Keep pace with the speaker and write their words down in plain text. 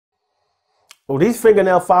Oh, these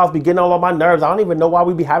fingernail files be getting all on my nerves. I don't even know why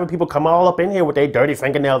we be having people come all up in here with their dirty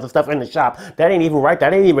fingernails and stuff in the shop. That ain't even right.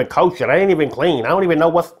 That ain't even kosher. That ain't even clean. I don't even know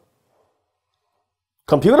what's...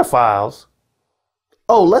 Computer files?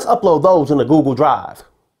 Oh, let's upload those in the Google Drive.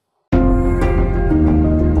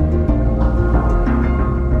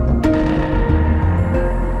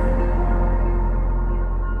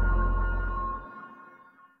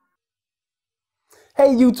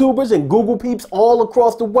 Hey YouTubers and Google peeps all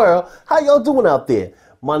across the world, how y'all doing out there?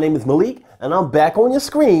 My name is Malik and I'm back on your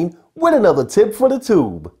screen with another tip for the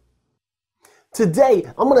tube. Today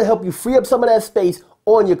I'm going to help you free up some of that space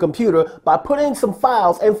on your computer by putting some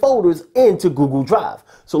files and folders into Google Drive.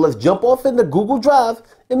 So let's jump off into Google Drive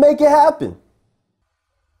and make it happen.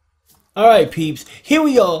 Alright peeps, here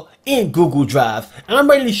we are in Google Drive and I'm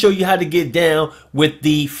ready to show you how to get down with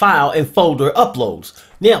the file and folder uploads.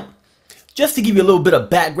 Now, just to give you a little bit of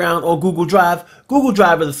background on Google Drive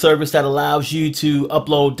is a service that allows you to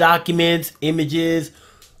upload documents, images,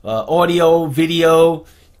 audio, video. You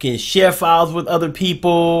can share files with other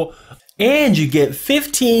people, and you get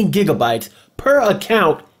 15 gigabytes per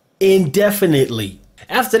account indefinitely.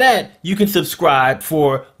 After that, you can subscribe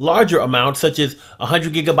for larger amounts, such as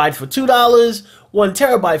 100 gigabytes for $2, 1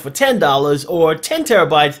 terabyte for $10, or 10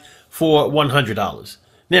 terabytes for $100.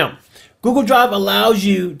 Now, Google Drive allows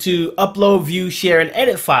you to upload, view, share, and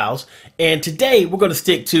edit files, and today we're going to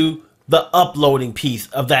stick to the uploading piece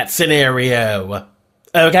of that scenario.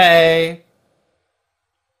 Okay?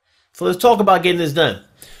 So let's talk about getting this done.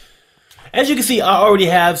 As you can see, I already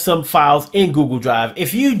have some files in Google Drive.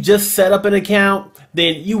 If you just set up an account,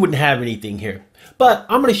 then you wouldn't have anything here. But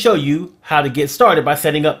I'm going to show you how to get started by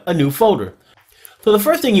setting up a new folder. So the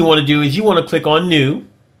first thing you want to do is you want to click on New.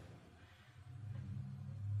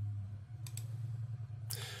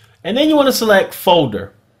 And then you want to select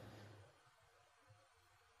Folder.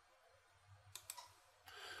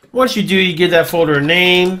 Once you do, you give that folder a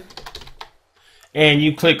name and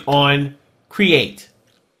you click on Create.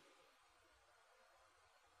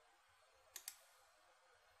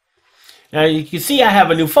 Now you can see I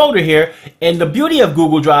have a new folder here, and the beauty of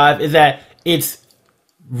Google Drive is that it's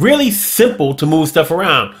really simple to move stuff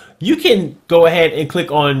around. You can go ahead and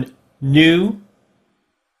click on New,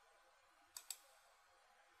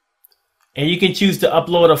 and you can choose to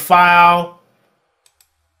upload a file,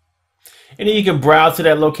 and then you can browse to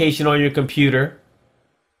that location on your computer.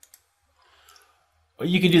 Or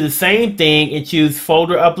you can do the same thing and choose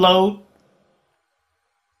Folder Upload,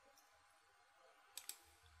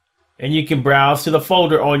 and you can browse to the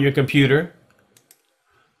folder on your computer.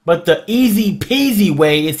 But the easy peasy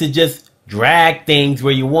way is to just drag things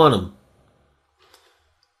where you want them.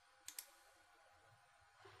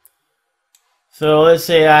 So let's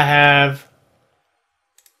say I have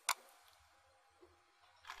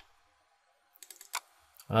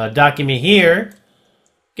a document here.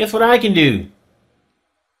 Guess what I can do?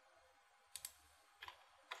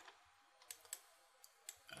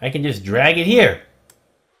 I can just drag it here.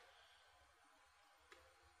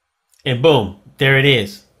 And boom, there it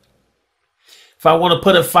is. If I want to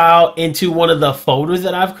put a file into one of the folders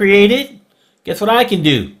that I've created, guess what I can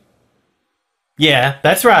do? Yeah,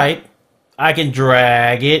 that's right. I can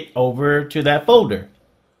drag it over to that folder.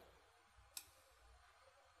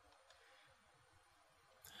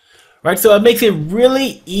 Right, so it makes it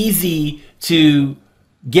really easy to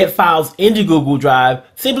get files into Google Drive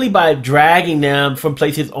simply by dragging them from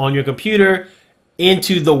places on your computer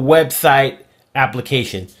into the website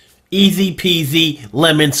application. Easy peasy,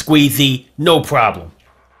 lemon squeezy, no problem.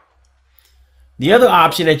 The other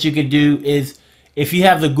option that you can do is, if you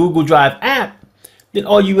have the Google Drive app, then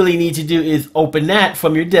all you really need to do is open that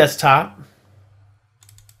from your desktop.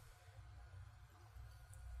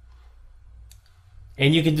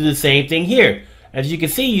 And you can do the same thing here. As you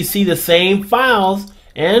see the same files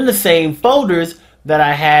and the same folders that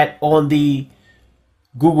I had on the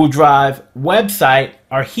Google Drive website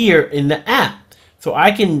are here in the app. So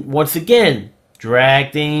I can, once again,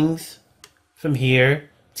 drag things from here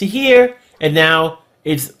to here, and now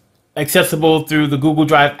it's accessible through the Google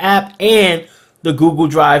Drive app, and the Google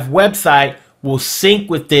Drive website will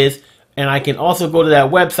sync with this, and I can also go to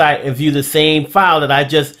that website and view the same file that I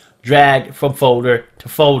just dragged from folder to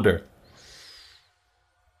folder.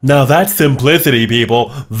 Now that's simplicity,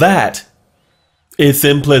 people. That is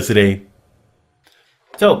simplicity.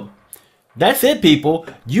 So that's it, people.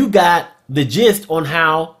 You got the gist on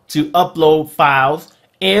how to upload files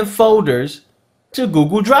and folders to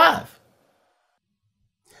Google Drive.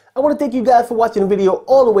 I want to thank you guys for watching the video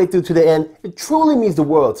all the way through to the end. It truly means the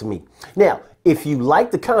world to me. Now, if you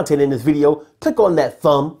like the content in this video, click on that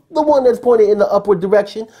thumb, the one that's pointed in the upward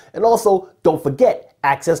direction. And also, don't forget,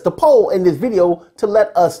 access the poll in this video to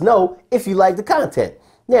let us know if you like the content.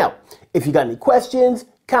 Now, if you got any questions,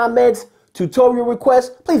 comments, tutorial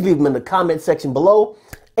requests, please leave them in the comment section below.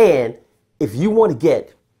 And if you want to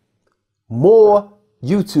get more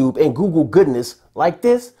YouTube and Google goodness like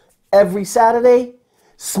this every Saturday,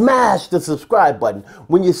 smash the subscribe button.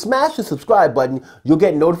 When you smash the subscribe button, you'll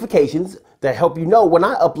get notifications that help you know when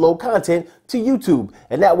I upload content to YouTube.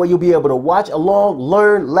 And that way you'll be able to watch along,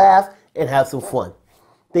 learn, laugh, and have some fun.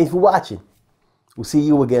 Thanks for watching. We'll see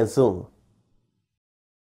you again soon.